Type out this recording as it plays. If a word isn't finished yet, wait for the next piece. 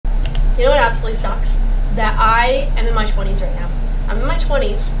You know what absolutely sucks? That I am in my 20s right now. I'm in my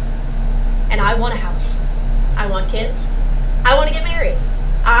 20s, and I want a house. I want kids. I want to get married.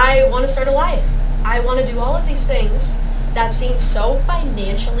 I want to start a life. I want to do all of these things that seem so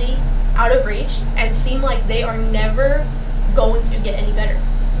financially out of reach and seem like they are never going to get any better.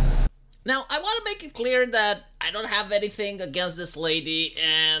 Now, I want to make it clear that I don't have anything against this lady,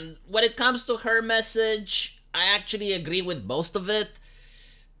 and when it comes to her message, I actually agree with most of it.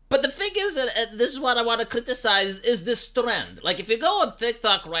 But the thing is, and this is what I want to criticize, is this trend. Like, if you go on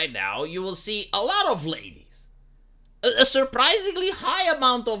TikTok right now, you will see a lot of ladies. A surprisingly high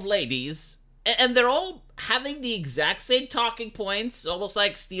amount of ladies, and they're all having the exact same talking points, almost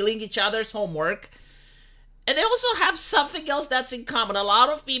like stealing each other's homework. And they also have something else that's in common. A lot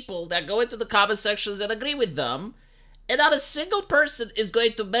of people that go into the comment sections and agree with them, and not a single person is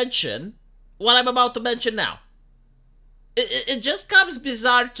going to mention what I'm about to mention now. It just comes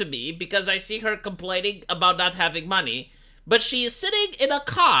bizarre to me because I see her complaining about not having money, but she is sitting in a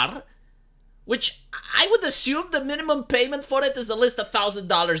car, which I would assume the minimum payment for it is at least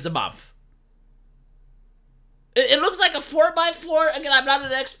 $1,000 a month. It looks like a 4x4. Again, I'm not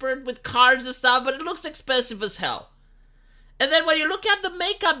an expert with cars and stuff, but it looks expensive as hell. And then when you look at the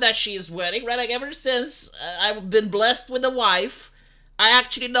makeup that she is wearing, right, like ever since I've been blessed with a wife, I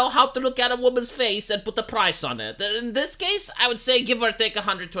actually know how to look at a woman's face and put a price on it. In this case, I would say give or take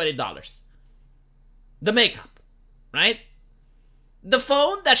 $120. The makeup, right? The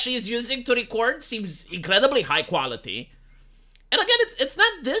phone that she's using to record seems incredibly high quality. And again, it's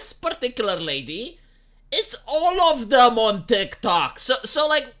not this particular lady. It's all of them on TikTok. So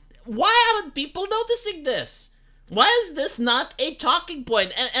like, why aren't people noticing this? Why is this not a talking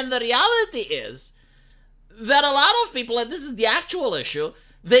point? And the reality is that a lot of people, and this is the actual issue,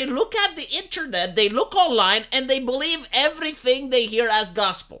 they look at the internet, they look online, and they believe everything they hear as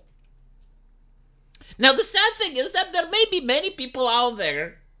gospel. Now, the sad thing is that there may be many people out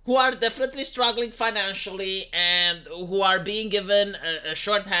there who are definitely struggling financially and who are being given a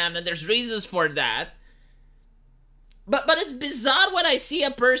shorthand, and there's reasons for that. But it's bizarre when I see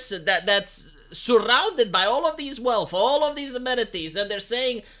a person that's surrounded by all of these wealth, all of these amenities, and they're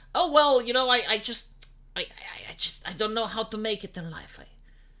saying, oh, well, you know, I don't know how to make it in life.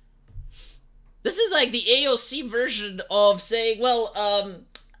 This is like the AOC version of saying, well,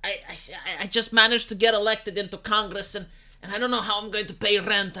 I just managed to get elected into Congress, and I don't know how I'm going to pay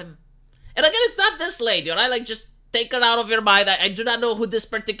rent. And again, it's not this lady, all right? Like, just take her out of your mind. I do not know who this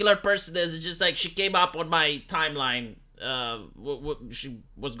particular person is. It's just like she came up on my timeline. She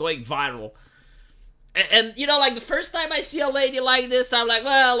was going viral. And, you know, like, the first time I see a lady like this, I'm like,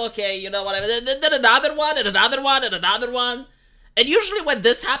 well, okay, you know what I mean? Then another one, and another one, and another one. And usually when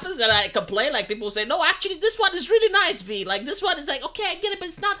this happens and I complain, like, people say, no, actually, this one is really nice, V. Like, this one is like, okay, I get it, but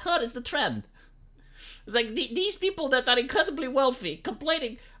it's not her, it's the trend. It's like these people that are incredibly wealthy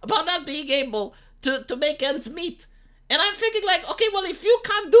complaining about not being able to make ends meet. And I'm thinking like, okay, well, if you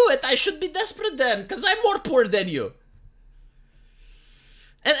can't do it, I should be desperate then, because I'm more poor than you.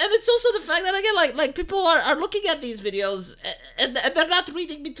 And it's also the fact that, again, like people are looking at these videos and they're not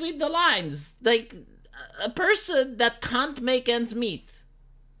reading between the lines. Like, a person that can't make ends meet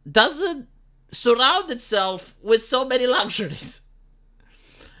doesn't surround itself with so many luxuries.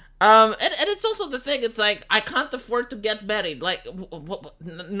 And it's also the thing, it's like, I can't afford to get married. Like,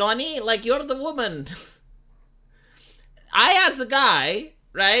 Nani? Like, you're the woman. I, as a guy,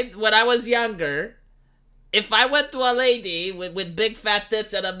 right, when I was younger, if I went to a lady with big fat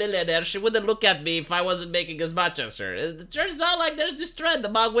tits and a millionaire, she wouldn't look at me if I wasn't making as much as her. It turns out like there's this trend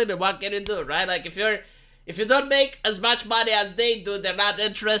among women. What can you do, right? Like, if you don't make as much money as they do, they're not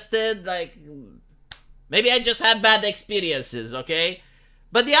interested. Like, maybe I just had bad experiences, okay?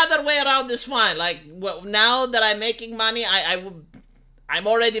 But the other way around is fine. Like, well, now that I'm making money, I'm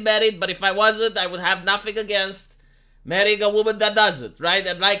already married, but if I wasn't, I would have nothing against marrying a woman that doesn't, right?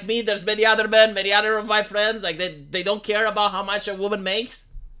 And like me, there's many other men, many other of my friends, like they don't care about how much a woman makes.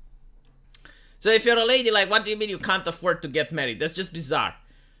 So if you're a lady, like, what do you mean you can't afford to get married? That's just bizarre.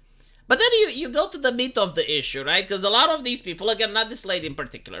 But then you go to the meat of the issue, right? Because a lot of these people, again, not this lady in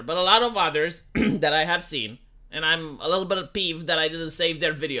particular, but a lot of others that I have seen, and I'm a little bit peeved that I didn't save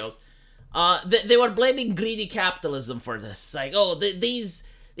their videos, they were blaming greedy capitalism for this. Like, oh, these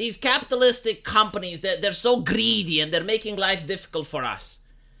capitalistic companies, they're so greedy and they're making life difficult for us.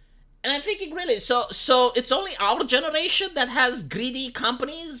 And I'm thinking, really, so it's only our generation that has greedy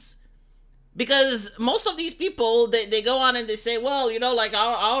companies? Because most of these people, they go on and they say, well, you know, like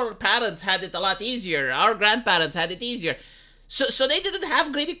our parents had it a lot easier. Our grandparents had it easier. So they didn't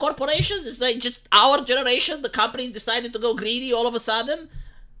have greedy corporations? It's like just our generation, the companies decided to go greedy all of a sudden?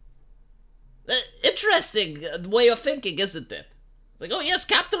 Interesting way of thinking, isn't it? It's like, oh yes,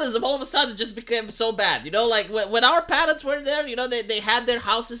 capitalism all of a sudden just became so bad. You know, like when our parents were there, you know, they had their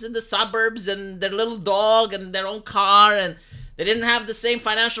houses in the suburbs and their little dog and their own car, and they didn't have the same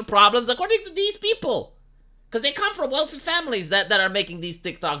financial problems according to these people. Because they come from wealthy families that are making these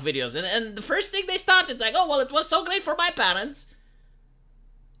TikTok videos. And the first thing they started, it's like, oh, well, it was so great for my parents.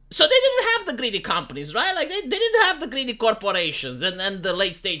 So they didn't have the greedy companies, right? Like, they didn't have the greedy corporations and the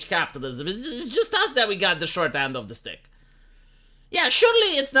late-stage capitalism. It's just us that we got the short end of the stick. Yeah,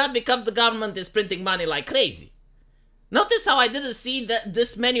 surely it's not because the government is printing money like crazy. Notice how I didn't see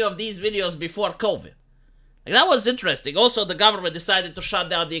this many of these videos before COVID. Like, that was interesting. Also, the government decided to shut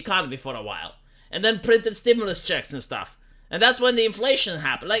down the economy for a while. And then printed stimulus checks and stuff. And that's when the inflation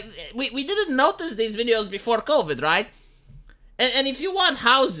happened. Like, we didn't notice these videos before COVID, right? And if you want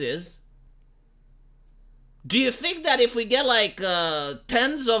houses, do you think that if we get like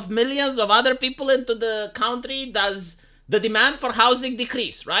tens of millions of other people into the country, does the demand for housing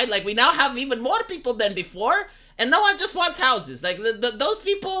decrease, right? Like, we now have even more people than before, and no one just wants houses. Like, those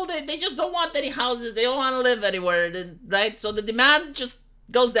people, they just don't want any houses. They don't want to live anywhere, right? So the demand just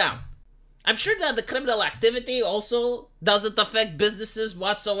goes down. I'm sure that the criminal activity also doesn't affect businesses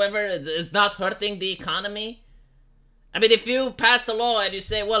whatsoever. It's not hurting the economy. I mean, if you pass a law and you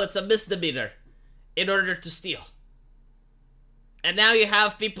say, well, it's a misdemeanor in order to steal. And now you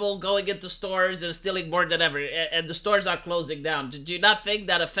have people going into stores and stealing more than ever, and the stores are closing down. Do you not think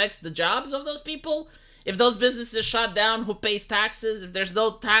that affects the jobs of those people? If those businesses shut down, who pays taxes? If there's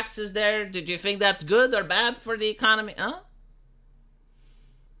no taxes there, do you think that's good or bad for the economy? Huh?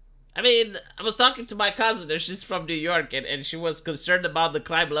 I mean, I was talking to my cousin, and she's from New York, and she was concerned about the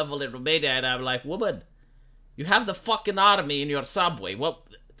crime level in Romania, and I'm like, woman, you have the fucking army in your subway. What?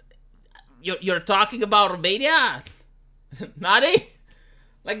 You're talking about Romania? Naughty?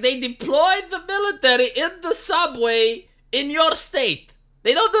 Like, they deployed the military in the subway in your state.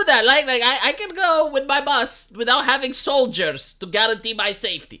 They don't do that. Like I can go with my bus without having soldiers to guarantee my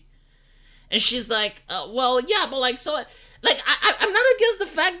safety. And she's like, well, yeah, but like, so... Like, I'm not against the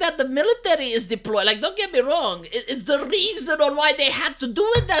fact that the military is deployed. Like, don't get me wrong. It's the reason on why they had to do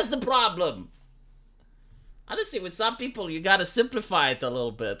it that's the problem. Honestly, with some people, you gotta simplify it a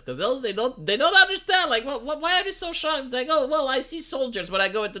little bit. Because else they don't understand. Like, why are you so shocked? It's like, oh, well, I see soldiers when I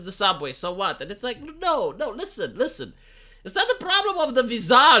go into the subway. So what? And it's like, no, listen. It's not the problem of the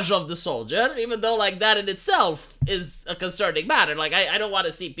visage of the soldier. Even though, like, that in itself is a concerning matter. Like, I don't want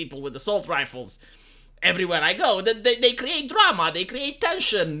to see people with assault rifles everywhere I go. They create drama, they create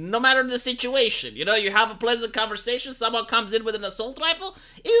tension, no matter the situation. You know, you have a pleasant conversation, someone comes in with an assault rifle,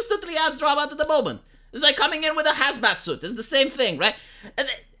 instantly adds drama to the moment. It's like coming in with a hazmat suit. It's the same thing, right?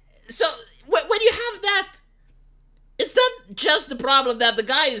 So, when you have that, it's not just the problem that the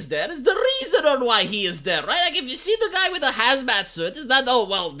guy is there, it's the reason on why he is there, right? Like, if you see the guy with a hazmat suit, it's not, oh,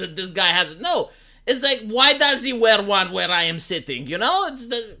 well, this guy has it. No. It's like, why does he wear one where I am sitting, you know? It's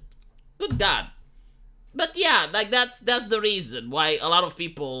the... Good God. But yeah, like, that's the reason why a lot of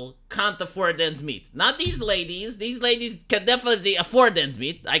people can't afford ends meet. Not these ladies. These ladies can definitely afford ends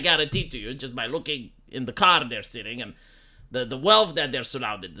meet, I guarantee to you, just by looking in the car they're sitting and the wealth that they're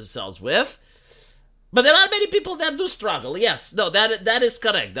surrounded themselves with. But there are many people that do struggle. Yes, no, that is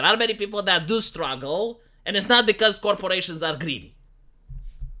correct. There are many people that do struggle, and it's not because corporations are greedy.